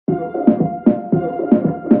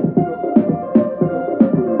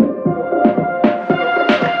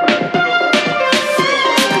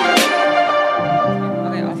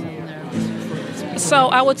So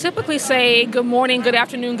I would typically say good morning, good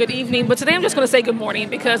afternoon, good evening, but today I'm just going to say good morning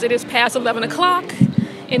because it is past 11 o'clock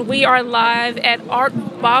and we are live at Art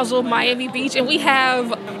Basel Miami Beach and we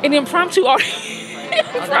have an impromptu audience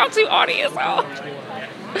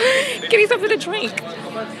getting something to drink.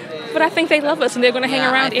 But I think they love us and they're going to hang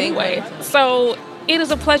around anyway. So it is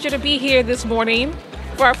a pleasure to be here this morning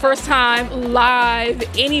for our first time live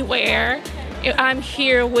anywhere. I'm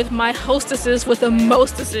here with my hostesses, with the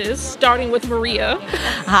mostesses, starting with Maria.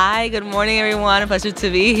 Hi, good morning, everyone. A pleasure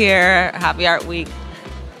to be here. Happy Art Week.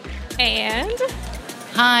 And...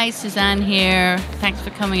 Hi, Suzanne here. Thanks for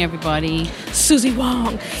coming, everybody. Susie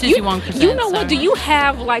Wong. Susie Wong presents. You know what? Do you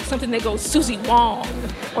have like something that goes Susie Wong?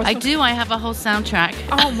 I do. I have a whole soundtrack.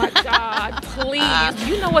 Oh my God! Please.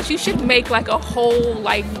 You know what? You should make like a whole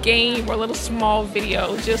like game or a little small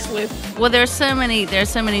video just with. Well, there's so many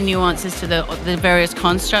nuances to the various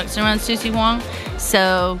constructs around Susie Wong.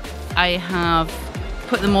 So I have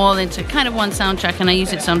put them all into kind of one soundtrack, and I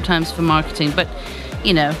use it sometimes for marketing, but.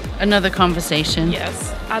 You know, another conversation.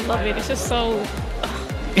 Yes, I love it. It's just so,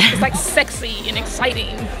 it's like sexy and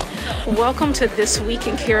exciting. Welcome to This Week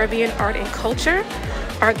in Caribbean Art and Culture.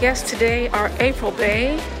 Our guests today are April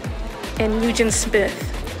Bay and Nugent Smith.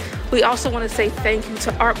 We also want to say thank you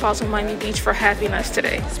to Art Basel Miami Beach for having us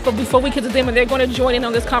today. But before we get to them, and they're going to join in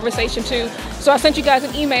on this conversation too. So I sent you guys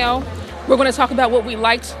an email. We're going to talk about what we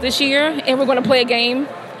liked this year, and we're going to play a game.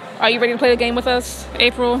 Are you ready to play the game with us?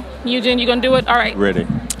 April, Eugene, you gonna do it? All right. Ready.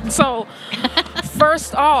 So,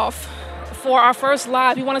 first off, for our first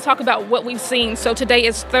live, we want to talk about what we've seen. So today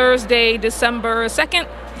is Thursday, December 2nd.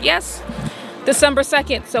 Yes? December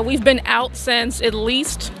 2nd. So we've been out since at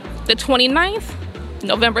least the 29th,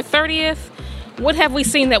 November 30th. What have we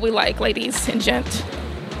seen that we like, ladies and gent?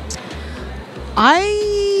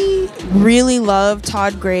 I really love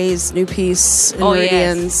Todd Gray's new piece,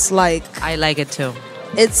 Meridians. Yes. I like it too.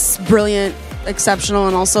 It's brilliant, exceptional,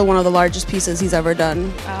 and also one of the largest pieces he's ever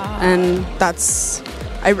done. And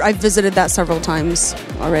I visited that several times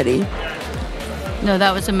already. No,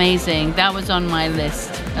 that was amazing. That was on my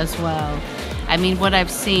list as well. I mean, what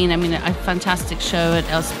I've seen, a fantastic show at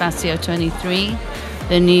El Espacio 23,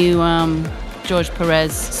 the new George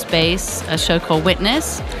Perez space, a show called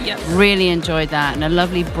Witness. Yes. Really enjoyed that, and a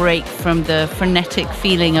lovely break from the frenetic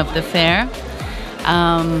feeling of the fair.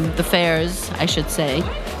 The fairs, I should say.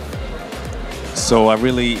 So I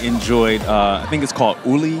really enjoyed, I think it's called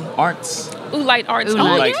Uli Arts. Oolite Arts.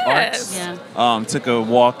 Oolite Yes. Arts. Yeah. Took a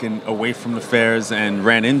walk away from the fairs and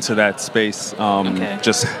ran into that space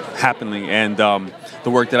just happenly. And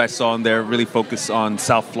the work that I saw in there really focused on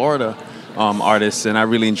South Florida artists, and I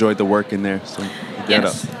really enjoyed the work in there. So get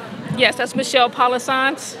up. Yes, that's Michelle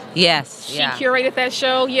Palisant. Yes. She curated that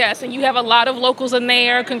show. Yes, and you have a lot of locals in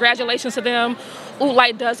there. Congratulations to them.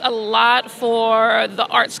 Oolite does a lot for the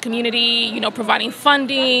arts community, providing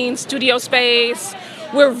funding, studio space.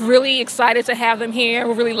 We're really excited to have them here.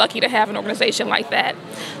 We're really lucky to have an organization like that.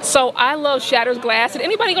 So I love Shattered Glass. Did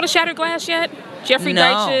anybody go to Shattered Glass yet? Jeffrey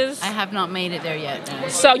Deitch's? I have not made it there yet. No.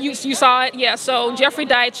 So you saw it? Yeah, so Jeffrey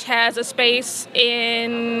Deitch has a space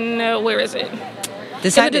in, where is it?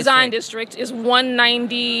 The Design District is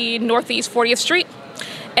 190 Northeast 40th Street.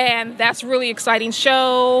 And that's a really exciting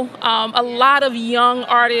show. A lot of young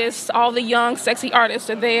artists, all the young, sexy artists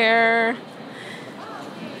are there.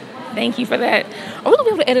 Thank you for that. Are we going to be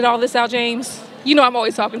able to edit all this out, James? You know I'm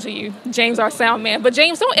always talking to you, James, our sound man. But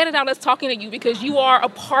James, don't edit out us talking to you because you are a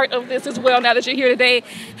part of this as well now that you're here today.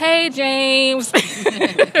 Hey, James.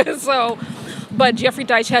 But Jeffrey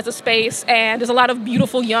Deitch has a space, and there's a lot of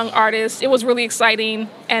beautiful young artists. It was really exciting,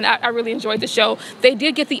 and I really enjoyed the show. They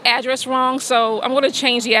did get the address wrong, so I'm going to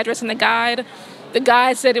change the address in the guide. The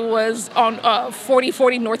guide said it was on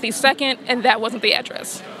 4040 Northeast 2nd, and that wasn't the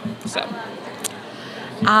address. So,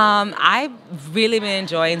 I've really been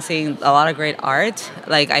enjoying seeing a lot of great art.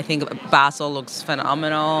 I think Basel looks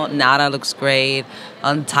phenomenal. Nada looks great.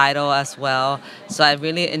 Untitled as well. So I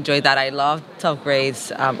really enjoyed that. I love Todd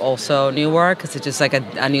Gray's also new work because it's just like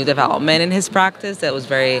a new development in his practice that was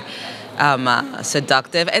very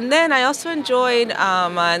seductive. And then I also enjoyed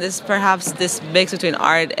this mix between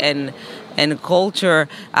art and culture.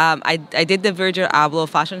 I did the Virgil Abloh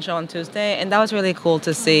fashion show on Tuesday, and that was really cool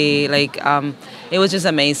to see. It was just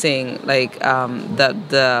amazing.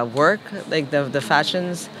 The work, the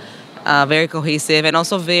fashions, very cohesive and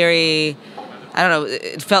also very. I don't know.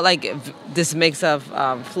 It felt like this mix of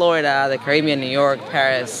Florida, the Caribbean, New York,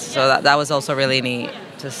 Paris. So that was also really neat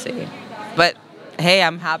to see. But hey,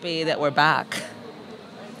 I'm happy that we're back.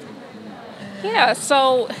 Yeah.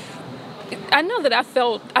 So. I know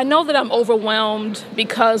that I'm overwhelmed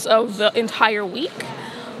because of the entire week,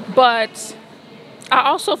 but I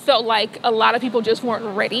also felt like a lot of people just weren't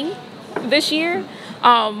ready this year.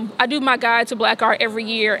 I do my guide to Black art every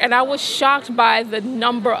year, and I was shocked by the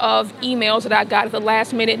number of emails that I got at the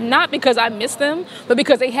last minute, not because I missed them, but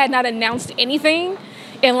because they had not announced anything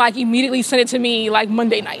and like immediately sent it to me like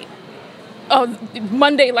Monday night.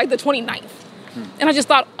 Monday, like the 29th. And I just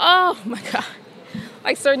thought, oh my God.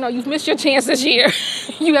 Like, sir, no, you've missed your chance this year.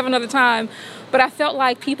 You have another time. But I felt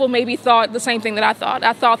like people maybe thought the same thing that I thought.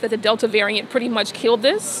 I thought that the Delta variant pretty much killed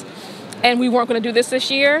this, and we weren't going to do this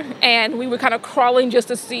year. And we were kind of crawling just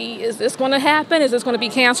to see, is this going to happen? Is this going to be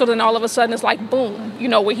canceled? And all of a sudden it's like, boom,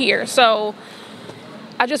 we're here. So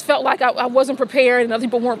I just felt like I wasn't prepared and other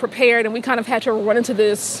people weren't prepared, and we kind of had to run into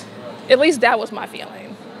this. At least that was my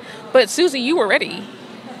feeling. But Susie, you were ready.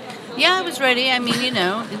 Yeah, I was ready. I mean,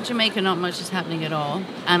 in Jamaica, not much is happening at all.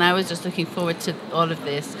 And I was just looking forward to all of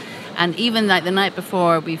this. And even like the night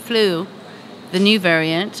before we flew, the new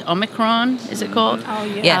variant, Omicron, is it called? Oh,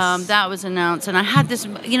 yeah. Yes. That was announced. And I had this,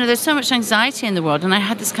 there's so much anxiety in the world. And I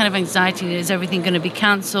had this kind of anxiety. Is everything going to be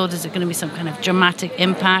cancelled? Is it going to be some kind of dramatic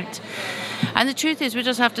impact? And the truth is, we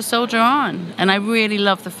just have to soldier on. And I really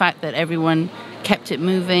love the fact that everyone kept it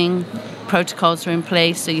moving. Protocols are in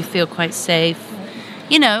place, so you feel quite safe.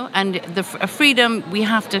 And the freedom, we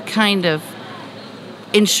have to kind of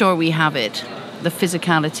ensure we have it. The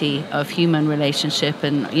physicality of human relationship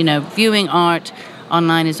and, viewing art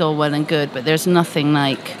online is all well and good, but there's nothing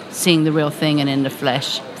like seeing the real thing and in the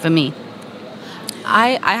flesh for me.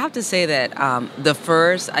 I have to say that the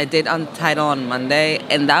first I did Untitled on Monday,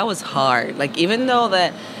 and that was hard. Like, even though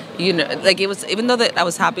that, even though that I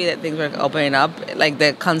was happy that things were opening up, like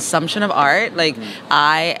the consumption of art, like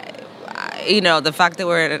the fact that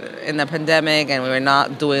we're in the pandemic and we were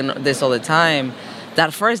not doing this all the time,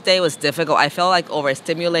 that first day was difficult. I felt like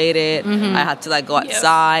overstimulated. Mm-hmm. I had to go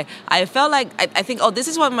outside. Yes. I felt like, I think, this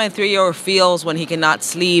is what my 3-year-old feels when he cannot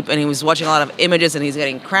sleep and he was watching a lot of images and he's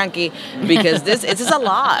getting cranky because it's just a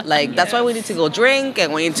lot. That's why we need to go drink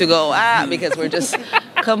and we need to go because we're just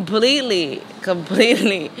completely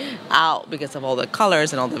out because of all the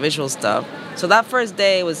colors and all the visual stuff. So that first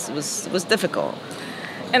day was difficult.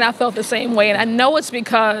 And I felt the same way. And I know it's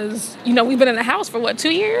because, we've been in the house for 2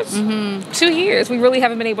 years? Mm-hmm. 2 years. We really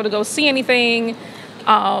haven't been able to go see anything.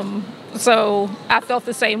 So I felt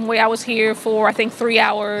the same way. I was here for, I think, 3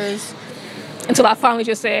 hours until I finally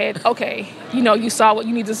just said, okay, you saw what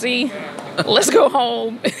you need to see. Let's go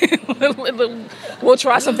home. We'll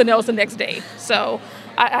try something else the next day. So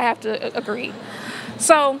I have to agree.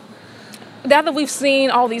 So now that we've seen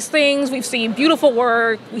all these things, we've seen beautiful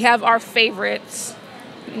work, we have our favorites.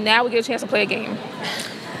 Now we get a chance to play a game.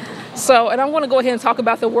 So, and I want to go ahead and talk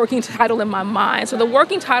about the working title in my mind. So the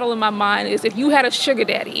working title in my mind is, if you had a sugar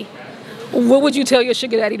daddy, what would you tell your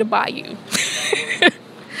sugar daddy to buy you?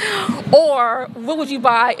 Or what would you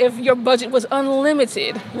buy if your budget was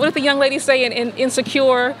unlimited? What did the young lady say in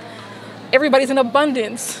Insecure? Everybody's in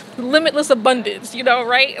abundance, limitless abundance,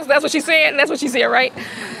 right? That's what she said. That's what she said, right?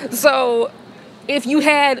 So if you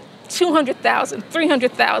had 200,000,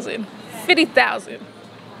 300,000, 50,000,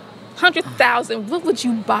 100,000, what would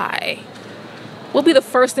you buy? What would be the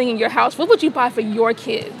first thing in your house? What would you buy for your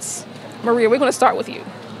kids? Maria, we're going to start with you.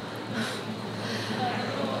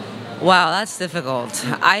 Wow, that's difficult.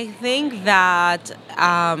 I think that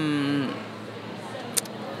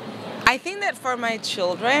for my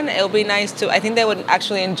children, it'll be nice to. I think they would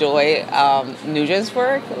actually enjoy Nugent's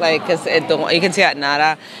work, because you can see at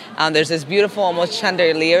Nara, there's this beautiful, almost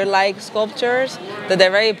chandelier-like sculptures that they're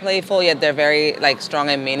very playful, yet they're very strong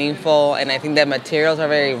and meaningful. And I think the materials are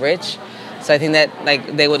very rich, so I think that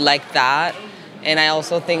they would like that. And I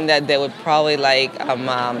also think that they would probably like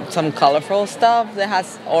some colorful stuff that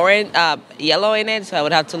has yellow in it, so I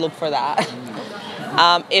would have to look for that.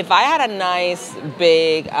 If I had a nice,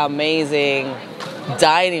 big, amazing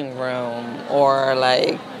dining room, or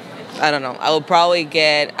I don't know, I would probably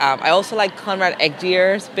get, I also like Conrad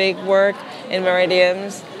Egdier's big work in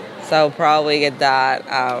Meridians, so I would probably get that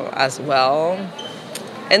as well.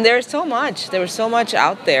 And there was so much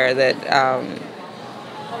out there that,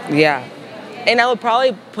 yeah. And I would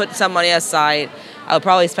probably put some money aside. I would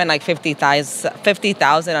probably spend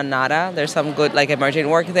 $50,000 on Nara. There's some good emerging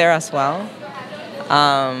work there as well.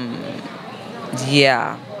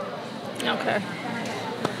 Yeah. Okay.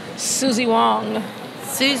 Susie Wong.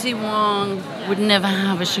 Susie Wong would never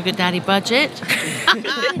have a sugar daddy budget.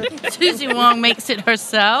 Susie Wong makes it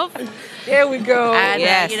herself. There we go. And,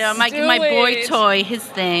 yes. My boy toy, his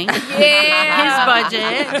thing. Yeah. His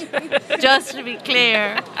budget. Just to be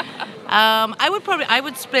clear. I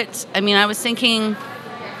would split. I was thinking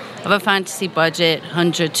of a fantasy budget,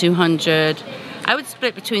 100, 200. I would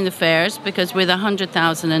split between the fairs because with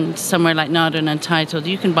 100,000 and somewhere like NADA and Untitled,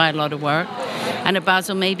 you can buy a lot of work, and at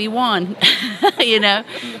Basel maybe one, you know.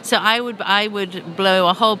 So I would blow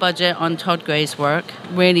a whole budget on Todd Gray's work,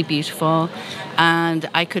 really beautiful, and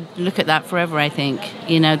I could look at that forever. I think,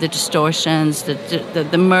 you know, the distortions,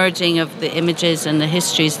 the merging of the images and the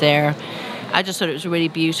histories there. I just thought it was really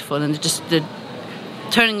beautiful, and just the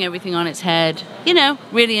turning everything on its head. You know,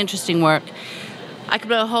 really interesting work. I could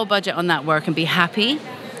blow a whole budget on that work and be happy.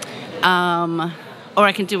 Or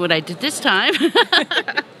I can do what I did this time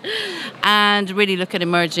and really look at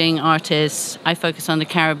emerging artists. I focus on the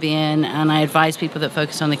Caribbean, and I advise people that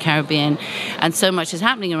focus on the Caribbean. And so much is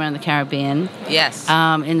happening around the Caribbean. Yes.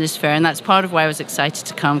 In this fair. And that's part of why I was excited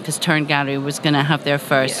to come, because Turn Gallery was going to have their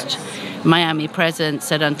first Miami presence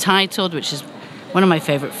at Untitled, which is one of my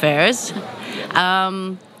favorite fairs.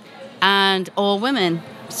 And all women.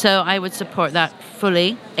 So I would support that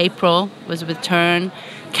fully. April was with Turn.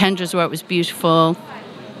 Kendra's work was beautiful.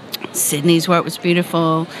 Sydney's work was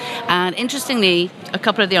beautiful. And interestingly, a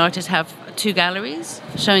couple of the artists have 2 galleries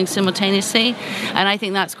showing simultaneously. And I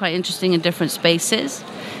think that's quite interesting in different spaces.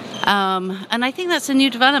 And I think that's a new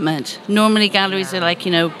development. Normally galleries are like,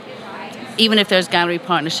 you know, even if there's gallery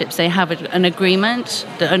partnerships, they have an agreement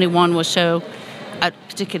that only one will show at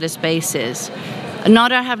particular spaces.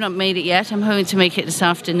 NADA, I have not made it yet. I'm hoping to make it this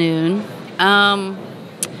afternoon.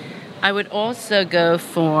 I would also go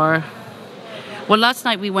for... Well, last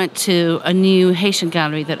night we went to a new Haitian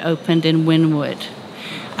gallery that opened in Wynwood.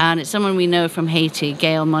 And it's someone we know from Haiti,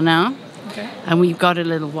 Gail Monin. Okay. And we got a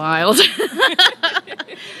little wild.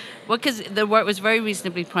 Well, because the work was very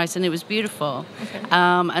reasonably priced and it was beautiful. Okay.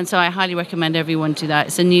 And so I highly recommend everyone do that.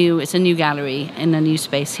 It's a new gallery in a new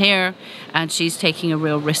space here, and she's taking a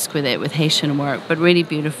real risk with it, with Haitian work, but really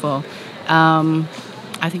beautiful.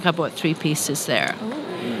 I think I bought 3 pieces there.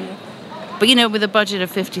 Ooh. But you know, with a budget of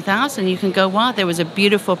 50,000, you can go, wow, there was a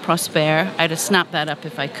beautiful Prosper. I'd have snapped that up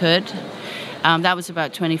if I could. That was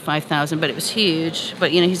about 25,000, but it was huge.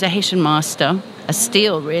 But you know, he's a Haitian master, a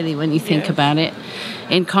steal really when you think about it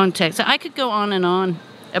in context. So I could go on and on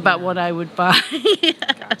about what I would buy.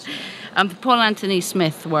 Gotcha. Paul Anthony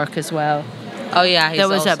Smith work as well. Oh yeah, he's that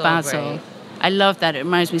was also at Basel. Great. I love that. It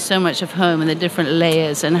reminds me so much of home and the different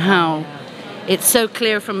layers and how it's so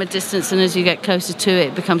clear from a distance, and as you get closer to it,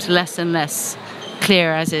 it becomes less and less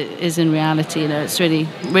clear as it is in reality. You know, it's really,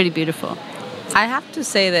 really beautiful. I have to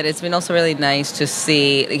say that it's been also really nice to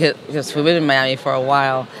see, because we've been in Miami for a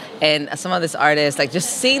while, and some of these artists, like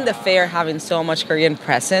just seeing the fair having so much Korean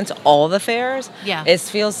presence, all the fairs, it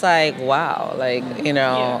feels like, wow, like, you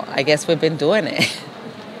know, I guess we've been doing it.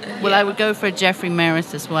 Well, I would go for Jeffrey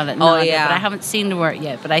Meredith as well at NADA, but I haven't seen the work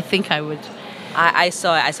yet, but I think I would. I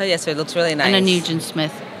saw it yesterday, it looks really nice. And a Nugent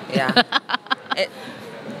Smith. Yeah.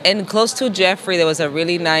 And close to Jeffrey, there was a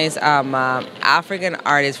really nice African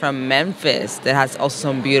artist from Memphis that has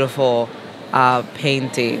also some beautiful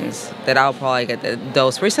paintings that I'll probably get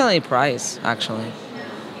those recently priced, actually.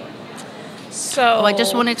 So I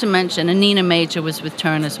just wanted to mention Anina Major was with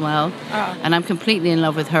Turn as well, and I'm completely in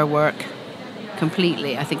love with her work.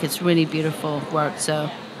 Completely, I think it's really beautiful work. So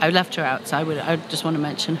I left her out. So I just want to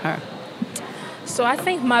mention her. So I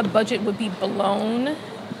think my budget would be blown,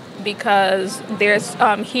 because there's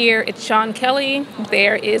here it's Sean Kelly,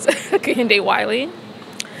 there is Kehinde Wiley,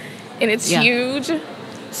 and it's huge,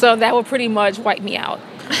 so that would pretty much wipe me out.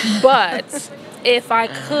 But if I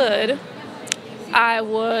could, I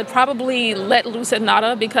would probably let loose at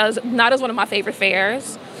NADA, because NADA is one of my favorite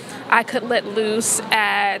fairs. I could let loose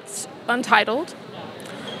at Untitled,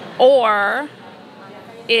 or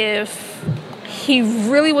if he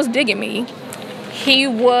really was digging me, he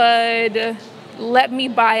would let me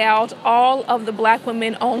buy out all of the Black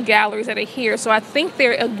women-owned galleries that are here. So I think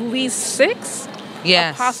there are at least 6,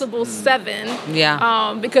 a possible 7.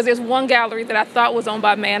 Yeah. Because there's one gallery that I thought was owned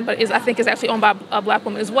by a man, but I think is actually owned by a Black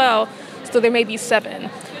woman as well. So there may be 7,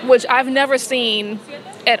 which I've never seen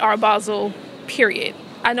at Art Basel, period.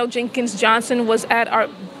 I know Jenkins Johnson was at Art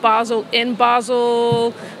Basel in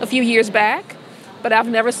Basel a few years back, but I've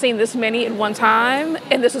never seen this many at one time,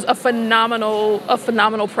 and this is a phenomenal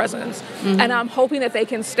presence. Mm-hmm. And I'm hoping that they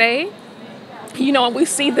can stay, you know, and we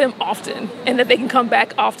see them often, and that they can come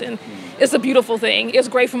back often. It's a beautiful thing. It's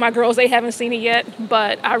great for my girls. They haven't seen it yet,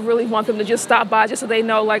 but I really want them to just stop by just so they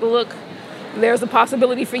know, like, look, there's a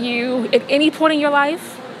possibility for you. At any point in your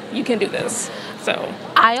life, you can do this. So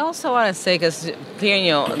I also want to say, because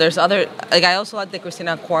you know, there's other, like I also like the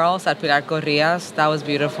Cristina Quarles at Pilar Corrias. That was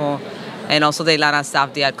beautiful. And also the Ilana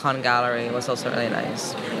Safdie at Con Gallery was also really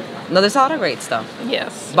nice. No, there's a lot of great stuff.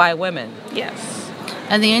 Yes. By women. Yes.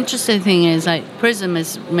 And the interesting thing is, like, Prism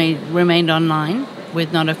has remained online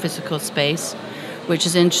with not a physical space, which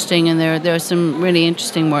is interesting, and there are some really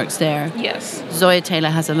interesting works there. Yes. Zoya Taylor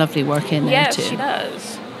has a lovely work in there, too. Yes, she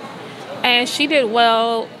does. And she did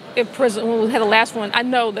well in Prism when we had the last one. I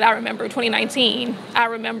know that I remember 2019. I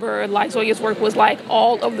remember, like, Zoya's work was, like,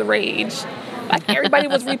 all of the rage. Like, everybody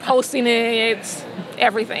was reposting it,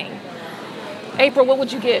 everything. April, what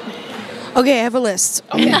would you get? Okay, I have a list.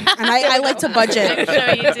 Okay. And I like to budget.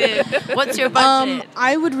 Sure you do. What's your budget?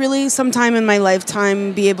 I would really, sometime in my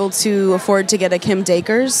lifetime, be able to afford to get a Kim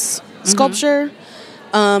Dakers sculpture.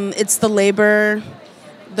 It's the labor,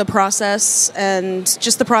 the process, and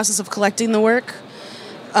just the process of collecting the work,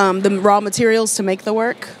 the raw materials to make the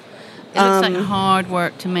work. It looks like hard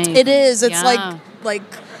work to make. It is. It's like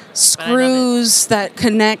screws that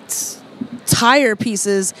connect tire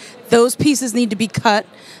pieces. Those pieces need to be cut.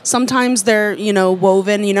 Sometimes they're,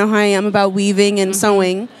 woven. You know how I am about weaving and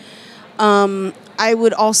sewing. I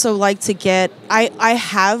would also like to get... I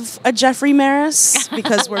have a Jeffrey Maris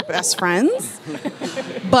because we're best friends.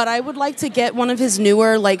 But I would like to get one of his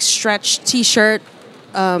newer, like, stretch T-shirt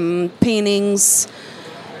paintings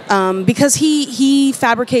because he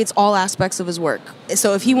fabricates all aspects of his work.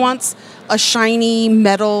 So if he wants a shiny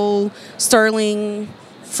metal sterling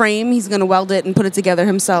frame, he's going to weld it and put it together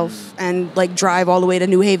himself and, like, drive all the way to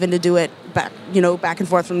New Haven to do it back and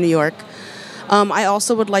forth from New York. I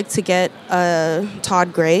also would like to get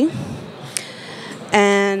Todd Gray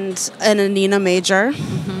and an Anina Major.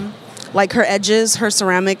 Like, her edges, her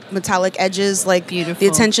ceramic metallic edges, like, beautiful. The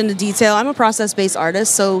attention to detail. I'm a process-based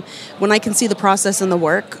artist, so when I can see the process in the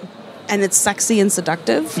work and it's sexy and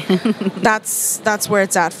seductive, that's where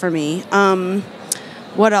it's at for me.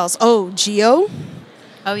 What else? Oh, Geo.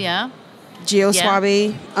 Oh, yeah? Geo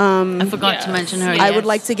Swaby. I forgot to mention her. I would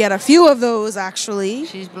like to get a few of those, actually.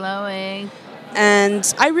 She's blowing.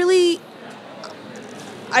 And I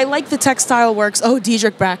like the textile works. Oh,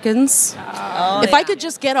 Diedrich Backens. If I could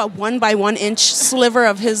just get a 1 by 1 inch sliver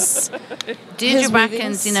of his Diedrich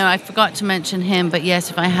Backens, I forgot to mention him, but yes,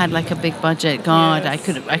 if I had like a big budget, God, I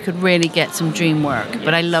could really get some dream work.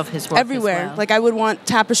 But I love his work everywhere. as well. Like, I would want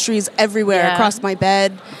tapestries everywhere across my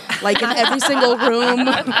bed, like in every single room.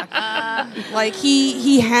 Like,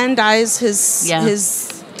 he hand dyes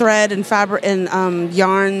his thread and fabric and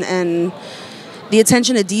yarn, and the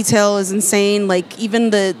attention to detail is insane. Like, even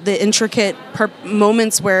the intricate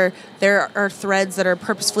moments where there are threads that are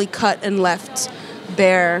purposefully cut and left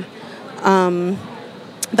bare.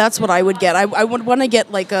 That's what I would get. I would want to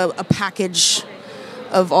get, like, a package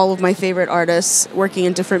of all of my favorite artists working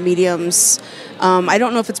in different mediums. I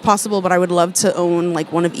don't know if it's possible, but I would love to own,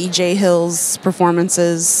 like, one of E.J. Hill's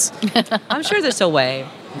performances. I'm sure there's a way.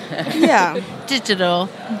 Yeah. Digital.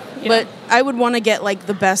 But I would want to get, like,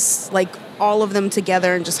 the best, like, all of them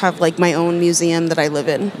together and just have, like, my own museum that I live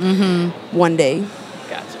in one day.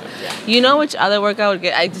 Gotcha. You know which other work I would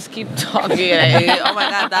get? I just keep talking. Oh my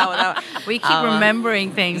God, that one. We keep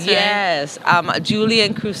remembering things. Right? Yes.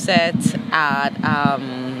 Julian Crusette at,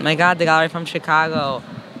 the gallery from Chicago,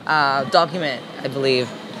 Document, I believe.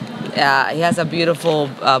 He has a beautiful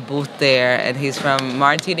booth there, and he's from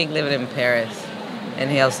Martinique, living in Paris. And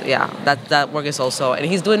he also, that work is also, and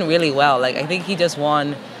he's doing really well. Like, I think he just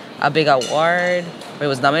won a big award, or he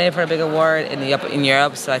was nominated for a big award in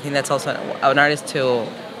Europe. So I think that's also an artist to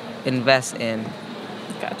invest in.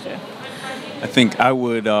 Gotcha. I think I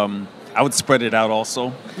would spread it out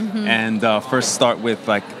also, and first start with,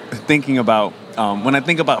 like, thinking about when I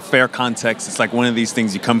think about fair context, it's like one of these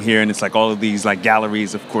things you come here and it's like all of these, like,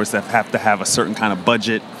 galleries, of course, that have to have a certain kind of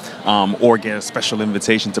budget or get a special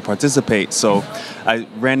invitation to participate. So I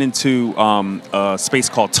ran into a space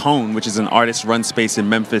called Tone, which is an artist-run space in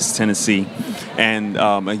Memphis, Tennessee, and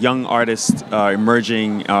a young artist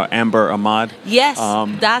emerging, Amber Ahmad. Yes,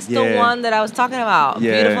 that's the one that I was talking about.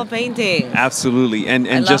 Yeah. Beautiful painting. Absolutely,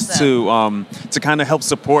 and just to kind of help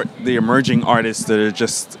support the emerging artists that are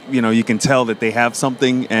just, you can tell that they have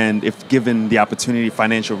something, and if given the opportunity,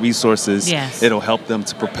 financial resources, it'll help them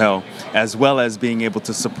to propel, as well as being able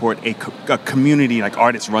to support a community, like,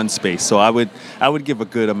 artist-run space. So I would give a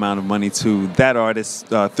good amount of money to that artist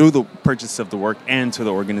through the purchase of the work and to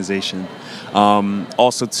the organization.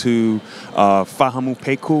 Also to Fahamu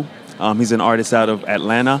Peku. He's an artist out of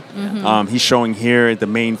Atlanta. He's showing here at the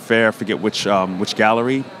main fair, I forget which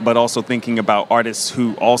gallery, but also thinking about artists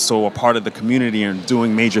who also are part of the community and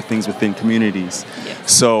doing major things within communities.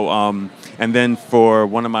 So, and then for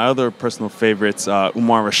one of my other personal favorites,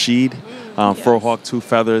 Umar Rashid, Frohawk Two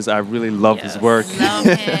Feathers. I really love his work. Love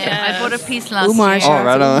him. I bought a piece last Umar, year. shout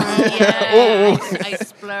out to on. Yeah, I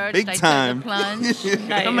splurged. Big I time. took the plunge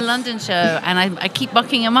from a London show, and I keep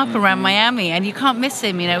bucking him up around Miami, and you can't miss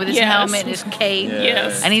him, with his helmet, his cape,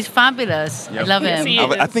 and he's fabulous. I love him.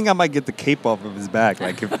 Yes, I think I might get the cape off of his back,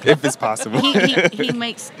 like if it's possible. he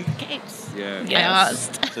makes capes. Yeah. I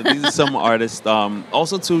asked. So these are some artists.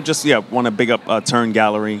 Also, too, just want to big up Turn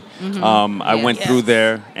Gallery. I went through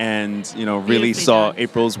there and really Beautifully saw done.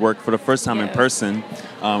 April's work for the first time in person,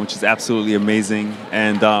 which is absolutely amazing.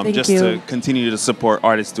 And just you. to continue to support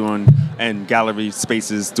artists doing and gallery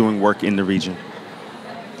spaces doing work in the region.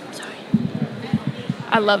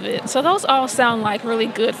 I love it. So those all sound like really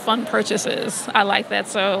good, fun purchases. I like that.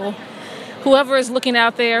 So whoever is looking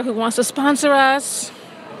out there who wants to sponsor us,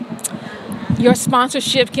 your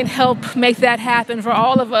sponsorship can help make that happen for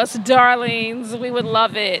all of us, darlings. We would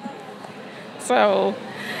love it. So,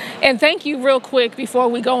 and thank you real quick before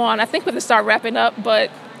we go on. I think we're going to start wrapping up,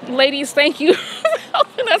 but ladies, thank you for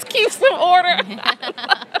helping us keep some order.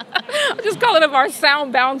 I'm just calling them our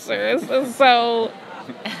sound bouncers. So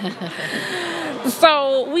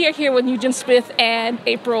we are here with Nugent Smith and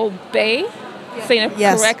April Bay, saying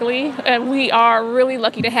it correctly. And we are really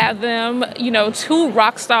lucky to have them, two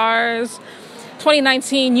rock stars.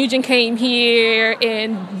 2019, Nugent came here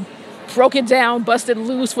and broke it down, busted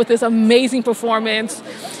loose with this amazing performance.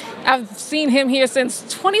 I've seen him here since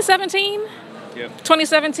 2017. Yep.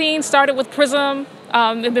 2017, started with Prism.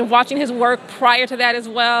 I've been watching his work prior to that as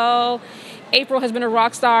well. April has been a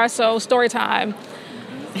rock star, so story time.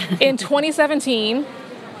 In 2017,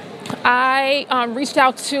 I reached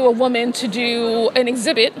out to a woman to do an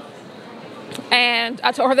exhibit, and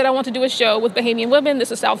I told her that I want to do a show with Bahamian women.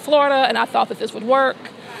 This is South Florida, and I thought that this would work.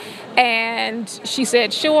 And she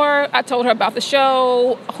said, sure. I told her about the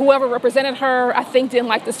show. Whoever represented her, I think, didn't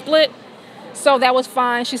like the split. So that was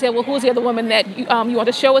fine. She said, well, who's the other woman that you want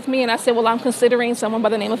to show with me? And I said, well, I'm considering someone by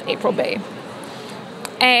the name of April Bay.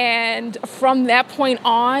 And from that point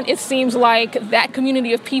on, it seems like that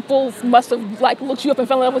community of people must have looked you up and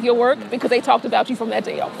fell in love with your work because they talked about you from that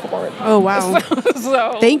day forward. Oh, wow.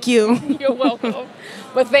 So thank you. You're welcome.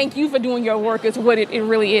 But thank you for doing your work is what it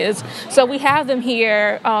really is. So we have them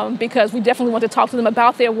here because we definitely want to talk to them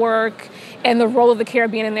about their work and the role of the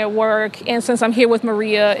Caribbean in their work. And since I'm here with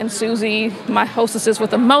Maria and Susie, my hostesses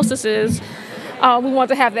with the mostesses, we want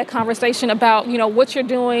to have that conversation about, what you're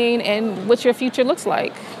doing and what your future looks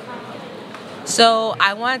like. So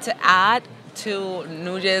I wanted to add to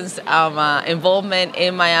Nugent's involvement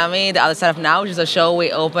in Miami, The Other Side of Now, which is a show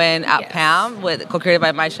we open at PAM, co-created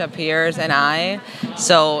by Maisha Pierce and I.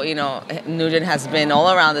 So, Nugent has been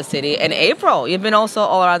all around the city. And April, you've been also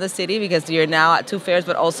all around the city because you're now at two fairs,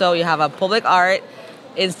 but also you have a public art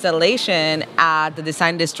installation at the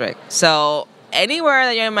Design District. So anywhere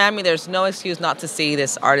that you're in Miami, there's no excuse not to see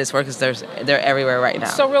this artist's work because they're everywhere right now.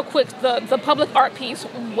 So real quick, the public art piece,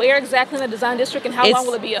 where exactly in the Design District and how long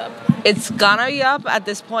will it be up? It's gonna be up at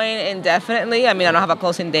this point indefinitely. I mean, I don't have a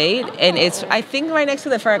closing date. And it's, I think, right next to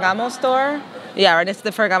the Ferragamo store. Yeah, right next to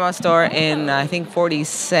the Ferragamo store in, I think,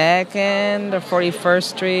 42nd or 41st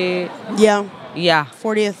Street. Yeah. Yeah.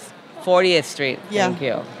 40th Street. Yeah. Thank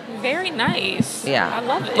you. Very nice. Yeah. I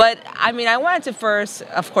love it. But, I mean, I wanted to first,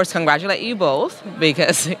 of course, congratulate you both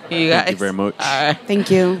because you guys... Thank you very much.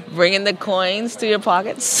 Thank you. Bringing the coins to your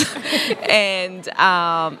pockets. and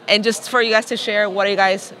just for you guys to share,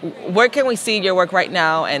 where can we see your work right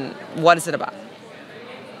now and what is it about?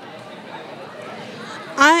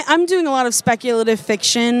 I'm doing a lot of speculative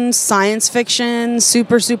fiction, science fiction,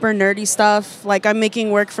 super, super nerdy stuff. Like, I'm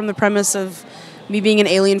making work from the premise of me being an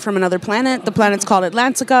alien from another planet. The planet's called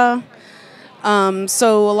Atlantica.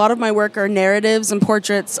 So a lot of my work are narratives and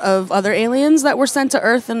portraits of other aliens that were sent to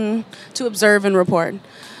Earth and to observe and report.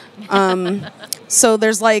 So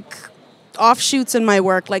there's offshoots in my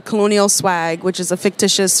work, like Colonial Swag, which is a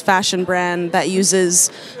fictitious fashion brand that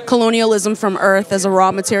uses colonialism from Earth as a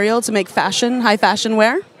raw material to make fashion, high fashion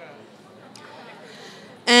wear.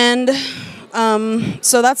 And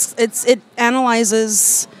so it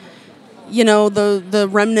analyzes, the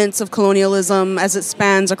remnants of colonialism as it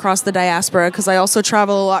spans across the diaspora, because I also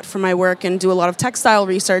travel a lot for my work and do a lot of textile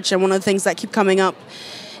research. And one of the things that keep coming up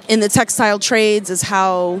in the textile trades is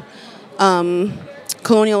how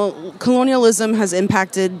colonialism has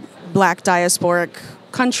impacted Black diasporic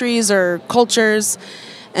countries or cultures,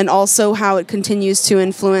 and also how it continues to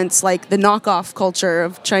influence the knockoff culture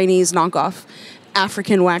of Chinese knockoff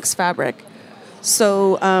African wax fabric.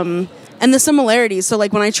 So and the similarities. So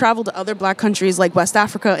like when I travel to other Black countries like West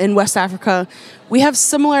Africa, we have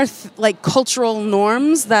similar like cultural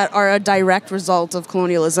norms that are a direct result of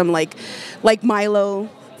colonialism, like Milo,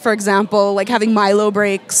 for example, like having Milo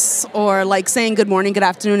breaks, or like saying good morning, good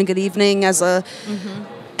afternoon, and good evening as a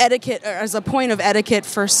etiquette, or as a point of etiquette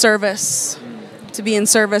for service, to be in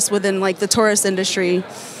service within like the tourist industry.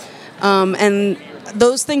 And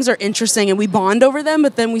those things are interesting, and we bond over them,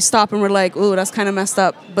 but then we stop and we're like, ooh, that's kind of messed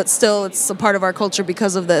up, but still it's a part of our culture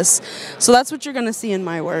because of this. So that's what you're going to see in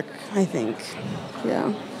my work, I think.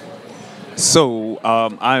 Yeah. So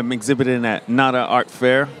I'm exhibiting at Nada Art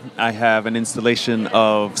Fair. I have an installation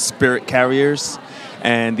of spirit carriers,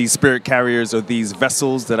 and these spirit carriers are these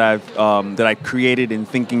vessels that I created in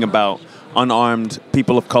thinking about unarmed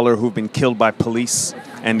people of color who've been killed by police.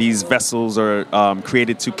 And these vessels are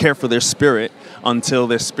created to care for their spirit until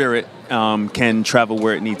their spirit can travel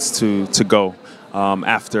where it needs to go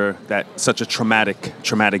after such a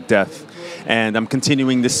traumatic death. And I'm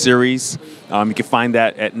continuing this series. You can find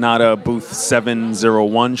that at Nada booth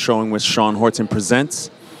 701, showing with Sean Horton Presents.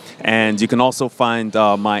 And you can also find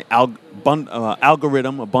my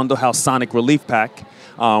Algorithm, a Bundle House Sonic Relief Pack,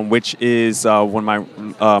 which is one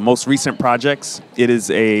of my most recent projects. It is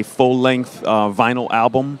a full-length vinyl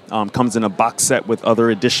album. Comes in a box set with other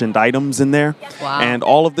editioned items in there. Wow. And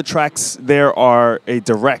all of the tracks there are a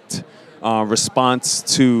direct response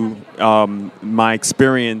to my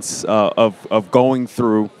experience of going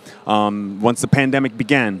through once the pandemic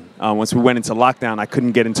began. Once we went into lockdown, I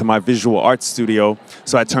couldn't get into my visual art studio,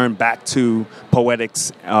 so I turned back to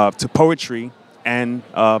to poetry and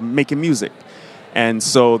making music. And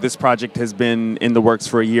so this project has been in the works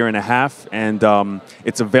for a year and a half, and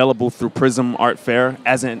it's available through Prism Art Fair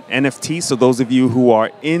as an NFT. So those of you who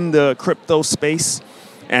are in the crypto space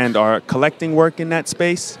and are collecting work in that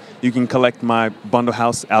space, you can collect my Bundle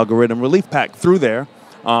House Algorithm Relief Pack through there,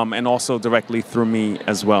 and also directly through me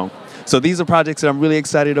as well. So these are projects that I'm really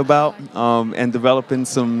excited about, and developing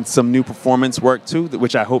some new performance work too,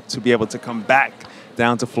 which I hope to be able to come back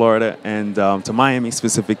down to Florida and to Miami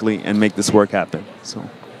specifically and make this work happen. So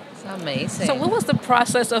it's amazing. So what was the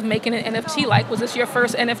process of making an NFT like? Was this your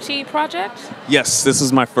first NFT project? Yes, this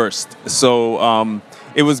is my first. So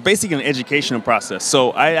it was basically an educational process.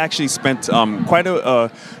 So I actually spent quite a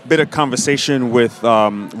bit of conversation with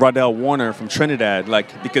Rodell Warner from Trinidad,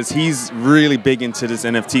 because he's really big into this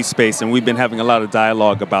NFT space, and we've been having a lot of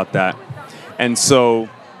dialogue about that. And so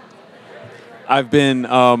I've been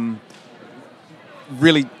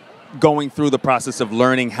really going through the process of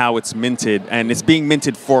learning how it's minted, and it's being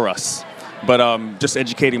minted for us, but just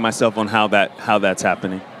educating myself on how that's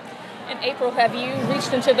happening. In April, have you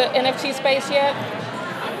reached into the NFT space yet?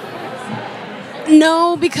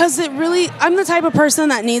 No, because I'm the type of person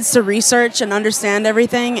that needs to research and understand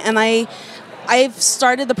everything, and I've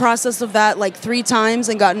started the process of that 3 times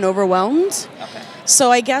and gotten overwhelmed. Okay. So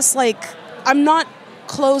I guess I'm not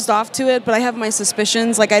closed off to it, but I have my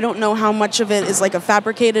suspicions. I don't know how much of it is a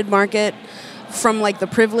fabricated market from the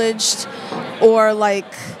privileged, or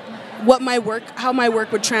how my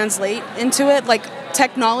work would translate into it.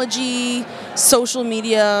 Technology, social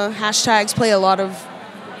media, hashtags play a lot of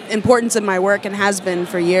importance in my work and has been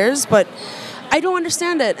for years, but I don't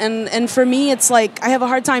understand it. And for me, it's I have a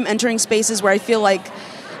hard time entering spaces where I feel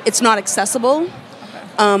it's not accessible.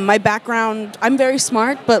 My background, I'm very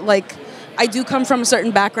smart, but I do come from a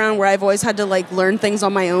certain background where I've always had to learn things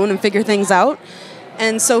on my own and figure things out.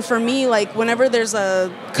 And so for me, whenever there's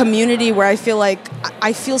a community where I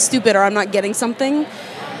feel stupid or I'm not getting something,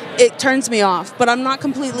 it turns me off. But I'm not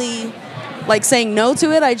completely saying no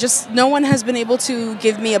to it. No one has been able to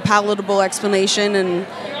give me a palatable explanation and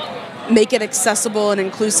make it accessible and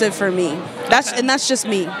inclusive for me. That's just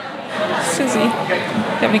me. Susie, you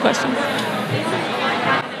have any questions?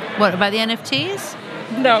 What about the NFTs?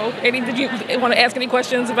 No. Did you want to ask any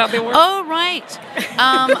questions about their work? Oh, right.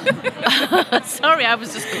 Sorry, I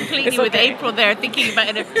was just completely with April there, thinking about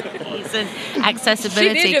NFTs and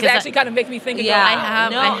accessibility. She did just actually kind of make me think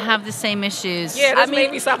about it. I have the same issues. Yeah, that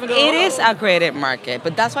made me stop and go, it is a creative market,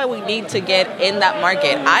 but that's why we need to get in that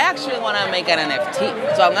market. I actually want to make an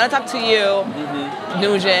NFT. So I'm going to talk to you,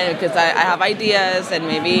 Nugent, because I have ideas and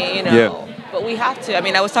maybe, Yeah. But we have to.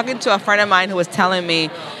 I was talking to a friend of mine who was telling me,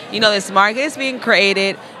 this market is being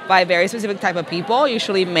created by a very specific type of people,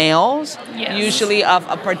 usually males, usually of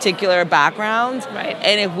a particular background. Right.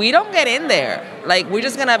 And if we don't get in there, we're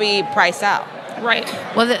just going to be priced out. Right.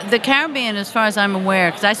 Well, the Caribbean, as far as I'm aware,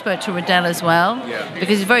 because I spoke to Rodell as well,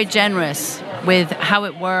 because he's very generous with how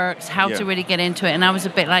it works, how to really get into it. And I was a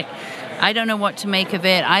bit I don't know what to make of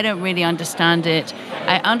it. I don't really understand it.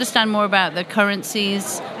 I understand more about the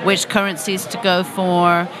currencies, which currencies to go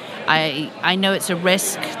for. I know it's a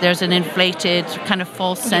risk. There's an inflated kind of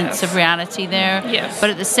false sense of reality there. Yes.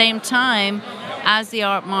 But at the same time, as the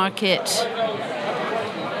art market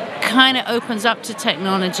kind of opens up to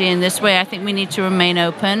technology in this way, I think we need to remain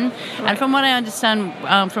open. And from what I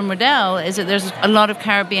understand from Riddell is that there's a lot of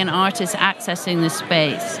Caribbean artists accessing this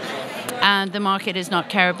space, and the market is not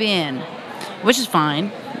Caribbean, which is fine,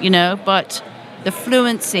 but the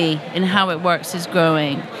fluency in how it works is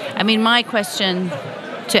growing. I mean, my question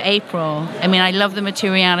to April, I love the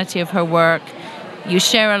materiality of her work. You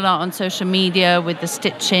share a lot on social media with the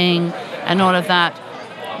stitching and all of that.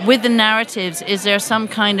 With the narratives, is there some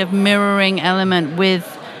kind of mirroring element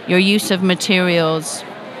with your use of materials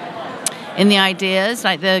in the ideas,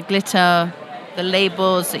 like the glitter, the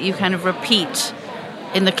labels that you kind of repeat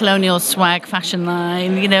in the colonial swag fashion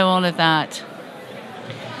line, all of that?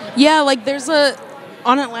 Yeah, like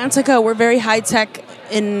on Atlantica, we're very high tech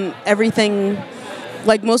in everything.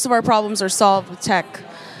 Like most of our problems are solved with tech.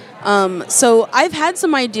 So I've had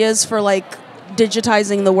some ideas for like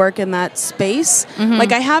digitizing the work in that space. Mm-hmm.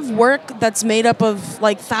 Like I have work that's made up of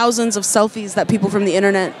like thousands of selfies that people from the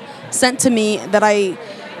internet sent to me that I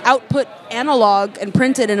output analog and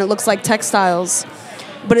printed, and it looks like textiles,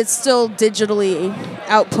 but it's still digitally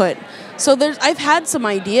output. So I've had some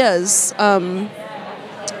ideas.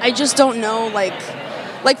 I just don't know,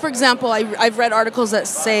 like for example, I've read articles that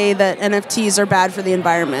say that NFTs are bad for the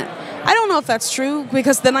environment. I don't know if that's true,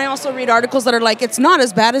 because then I also read articles that are like, it's not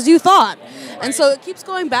as bad as you thought. And so it keeps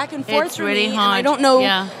going back and forth. It's really me, hard. And I don't know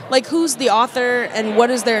like who's the author and what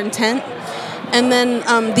is their intent. And then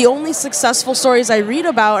the only successful stories I read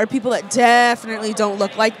about are people that definitely don't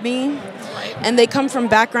look like me. And they come from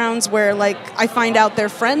backgrounds where like I find out their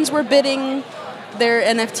friends were bidding their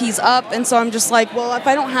NFTs up. And so I'm just like, well, if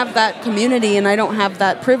I don't have that community and I don't have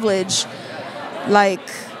that privilege, like,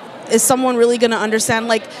 is someone really going to understand?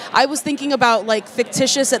 Like, I was thinking about like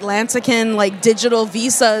fictitious Atlantican, like digital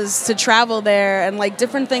visas to travel there and like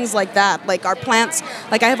different things like that. Like our plants,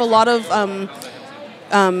 like I have a lot of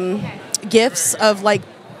gifts of like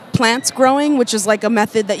plants growing, which is like a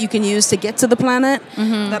method that you can use to get to the planet,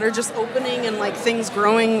 that are just opening and like things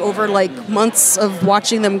growing over like months of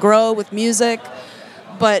watching them grow with music.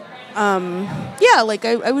 But yeah, like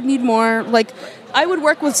I would need more, like I would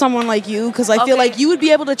work with someone like you, because I feel like you would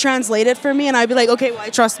be able to translate it for me, and I'd be like, okay, well, I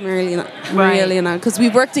trust Maria Elena, because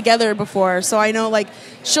we've worked together before, so I know like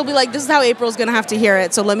she'll be like, this is how April's gonna have to hear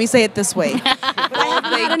it, so let me say it this way. But I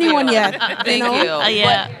haven't had anyone yet. Thank you.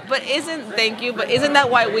 Yeah. But isn't that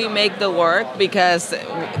why we make the work? Because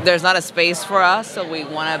there's not a space for us, so we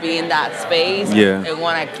want to be in that space. Yeah. We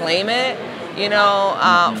want to claim it.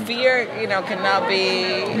 Fear, cannot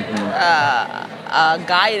be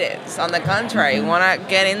guidance. On the contrary, we want to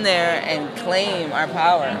get in there and claim our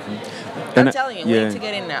power. I'm telling you, we need to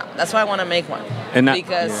get in now. That's why I want to make one.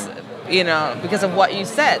 Because of what you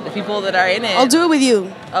said, the people that are in it. I'll do it with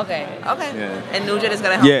you. Okay. Yeah. And Nugent is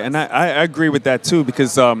going to help us. And I agree with that too,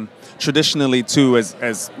 because traditionally too,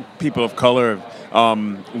 as people of color,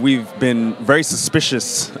 we've been very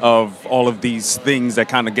suspicious of all of these things that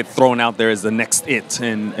kind of get thrown out there as the next it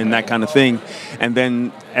and that kind of thing. And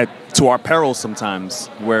then to our peril sometimes,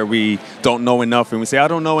 where we don't know enough and we say, I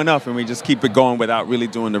don't know enough, and we just keep it going without really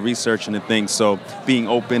doing the research and the things. So being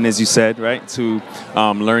open, as you said, right, to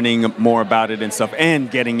learning more about it and stuff, and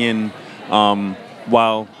getting in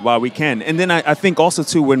while we can. And then I think also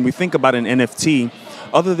too, when we think about an NFT,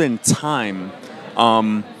 other than time,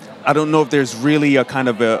 I don't know if there's really a kind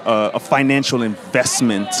of a financial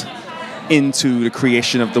investment into the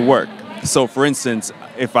creation of the work. So, for instance,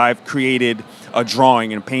 if I've created a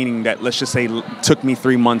drawing and a painting that, let's just say, took me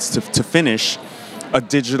 3 months to finish, a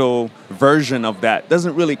digital version of that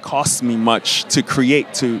doesn't really cost me much to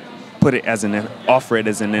create, to put it offer it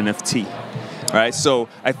as an NFT. Right? So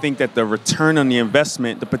I think that the return on the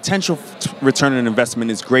investment, the potential return on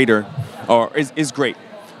investment is greater, or is great.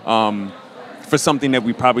 For something that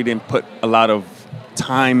we probably didn't put a lot of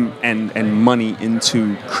time and money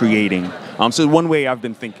into creating. So one way I've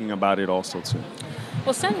been thinking about it also too.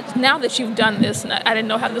 Well, now that you've done this, and I didn't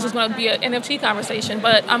know how this was going to be an NFT conversation,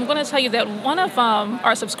 but I'm going to tell you that one of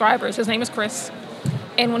our subscribers, his name is Chris,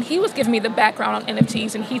 and when he was giving me the background on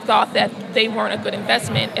NFTs and he thought that they weren't a good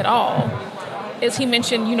investment at all, as he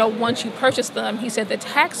mentioned, once you purchase them, he said the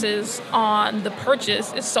taxes on the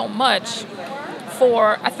purchase is so much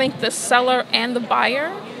for, I think, the seller and the buyer.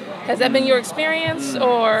 Has that been your experience,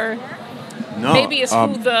 or no? Maybe it's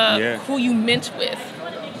who you mint with?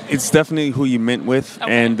 It's definitely who you mint with,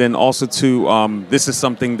 Okay. and then also too, this is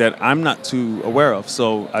something that I'm not too aware of.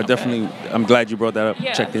 So I'm glad you brought that up.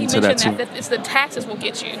 Yeah, Checked he into that mentioned too. that it's the taxes will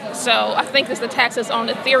get you. So I think it's the taxes on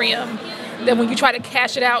Ethereum that when you try to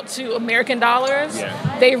cash it out to American dollars,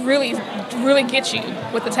 they really, really get you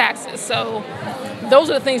with the taxes. So those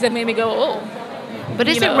are the things that made me go, oh. But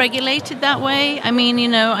is it regulated that way? I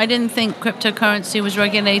mean, I didn't think cryptocurrency was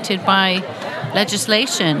regulated by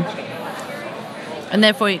legislation. And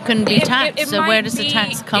therefore it couldn't be taxed. It So where might does the be-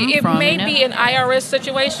 tax come it from? may be an IRS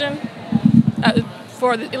situation, at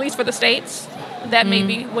least for the states. That may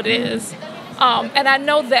be what it is. And I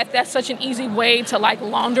know that that's such an easy way to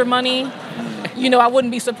launder money. I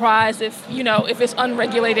wouldn't be surprised if it's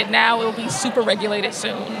unregulated now, it'll be super regulated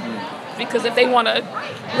soon. Because if they want to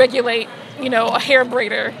regulate, a hair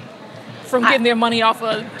braider from getting their money off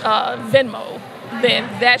of Venmo, then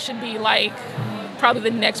that should be probably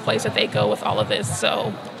the next place that they go with all of this.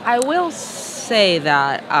 So I will say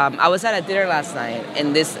that I was at a dinner last night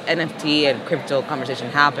and this NFT and crypto conversation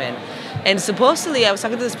happened. And supposedly I was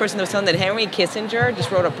talking to this person that was telling that Henry Kissinger just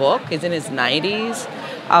wrote a book, he's in his 90s,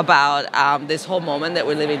 about this whole moment that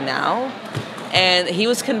we're living now. And he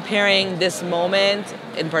was comparing this moment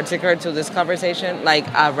in particular to this conversation like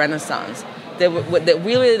a renaissance. That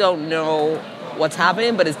we really don't know what's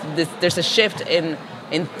happening, but there's a shift in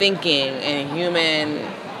thinking and human,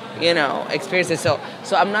 experiences. So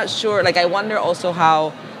I'm not sure. I wonder also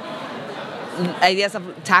how ideas of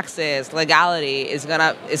taxes, legality is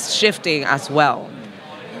shifting as well.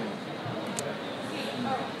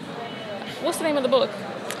 what's the name of the book?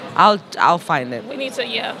 I'll find it. We need to,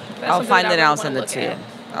 yeah. That's I'll something find that it and I I'll really send wanna it to look you. at.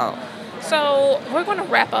 Oh. So we're going to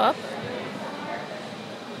wrap up.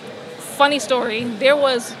 Funny story.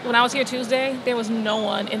 When I was here Tuesday, there was no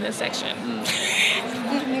one in this section.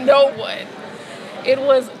 No one. It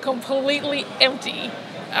was completely empty.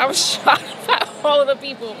 I was shocked by all of the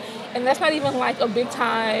people. And that's not even a big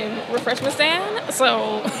time refreshment stand.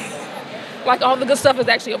 So all the good stuff is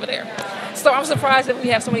actually over there. So I'm surprised that we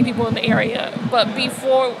have so many people in the area. But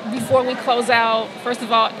before we close out, first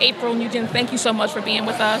of all, April Nugent, thank you so much for being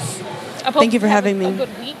with us. Thank you for having me. A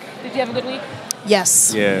good week. Did you have a good week?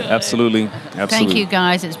 Yes. Yeah, Good. absolutely. Thank you,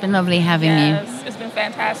 guys. It's been lovely having you. Yes, it's been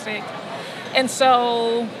fantastic. And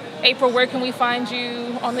so, April, where can we find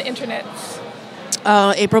you on the internet?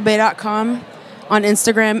 AprilBay.com, on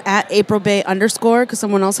Instagram @AprilBay_, because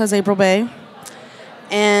someone else has April Bay.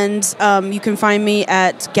 And you can find me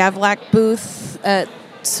at Gavlak booth at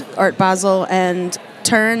Art Basel and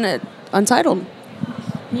Turn at Untitled.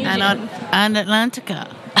 Nugent. And Atlantica.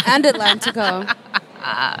 And Atlantica.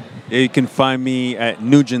 Yeah, you can find me at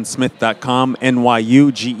nugentsmith.com,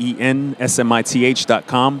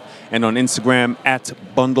 NYUGENSMITH.com, and on Instagram at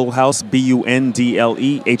Bundlehouse,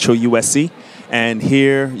 BUNDLEHOUSE. And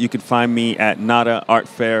here you can find me at Nada Art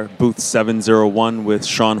Fair, booth 701 with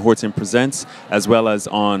Sean Horton Presents, as well as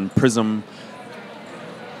on Prism.art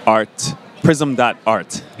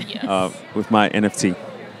Yes. with my NFT.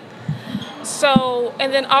 So,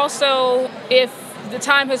 and then also, if the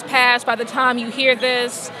time has passed by the time you hear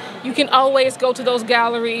this, you can always go to those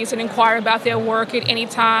galleries and inquire about their work at any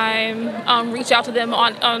time. Reach out to them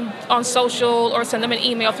on social or send them an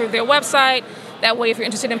email through their website. That way, if you're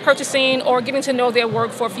interested in purchasing or getting to know their work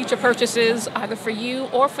for future purchases, either for you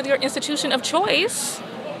or for your institution of choice,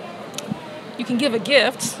 you can give a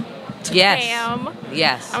gift to Pam.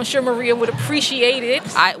 Yes. I'm sure Maria would appreciate it.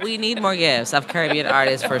 We need more gifts of Caribbean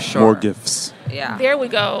artists for sure. More gifts. Yeah. There we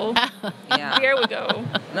go. Yeah. There we go.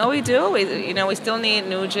 No, we do. We still need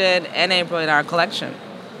Nugent and April in our collection.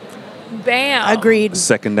 Bam. Agreed.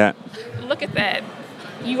 Second that. Look at that.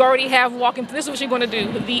 You already have walking. This is what you're going to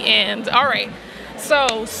do. The end. All right.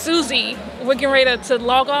 So, Susie, we're getting ready to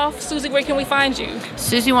log off. Susie, where can we find you?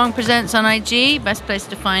 Susie Wong Presents on IG. Best place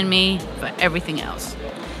to find me for everything else.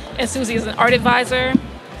 And Susie is an art advisor.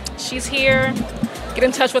 She's here. Get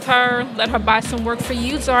in touch with her. Let her buy some work for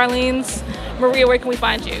you, darlings. Maria, where can we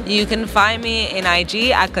find you? You can find me in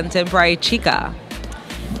IG at Contemporary Chica.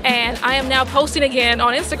 And I am now posting again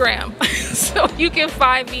on Instagram. So you can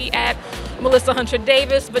find me at Melissa Hunter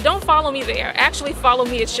Davis, but don't follow me there. Actually follow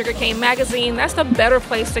me at Sugarcane Magazine. That's the better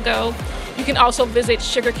place to go. You can also visit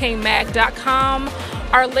sugarcanemag.com.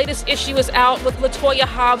 Our latest issue is out with LaToya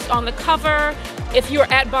Hobbs on the cover. If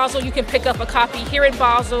you're at Basel, you can pick up a copy here in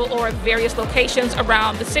Basel or at various locations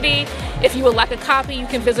around the city. If you would like a copy, you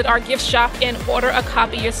can visit our gift shop and order a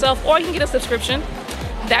copy yourself, or you can get a subscription.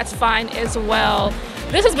 That's fine as well.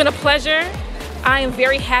 This has been a pleasure. I am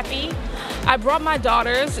very happy. I brought my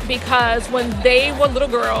daughters because when they were little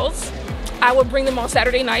girls, I would bring them on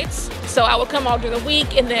Saturday nights. So I would come all during the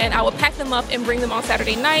week, and then I would pack them up and bring them on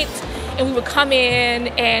Saturday nights. And we would come in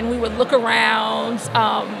and we would look around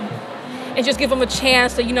and just give them a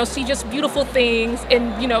chance to, see just beautiful things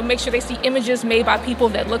and, make sure they see images made by people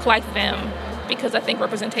that look like them, because I think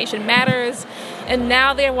representation matters. And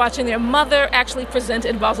now they're watching their mother actually present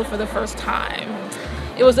in Basel for the first time.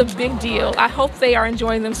 It was a big deal. I hope they are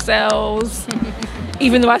enjoying themselves,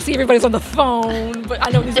 even though I see everybody's on the phone. But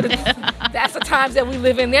I know that's the times that we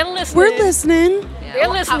live in. They're listening. We're listening. Yeah. They're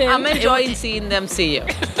listening. I'm enjoying seeing them see you.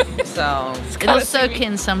 So it'll soak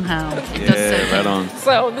in somehow. It does soak right in. on.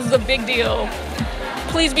 So this is a big deal.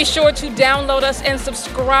 Please be sure to download us and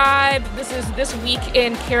subscribe. This is This Week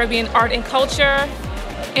in Caribbean Art and Culture.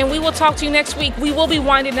 And we will talk to you next week. We will be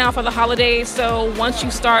winding down for the holidays. So once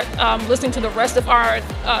you start listening to the rest of our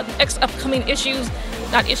upcoming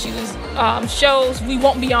shows, we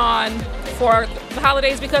won't be on for the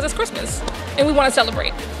holidays because it's Christmas and we want to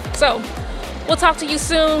celebrate. So we'll talk to you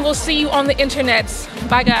soon. We'll see you on the internet.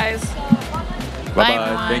 Bye, guys. Bye-bye.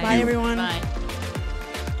 Bye, Thank you. Bye, everyone. Bye.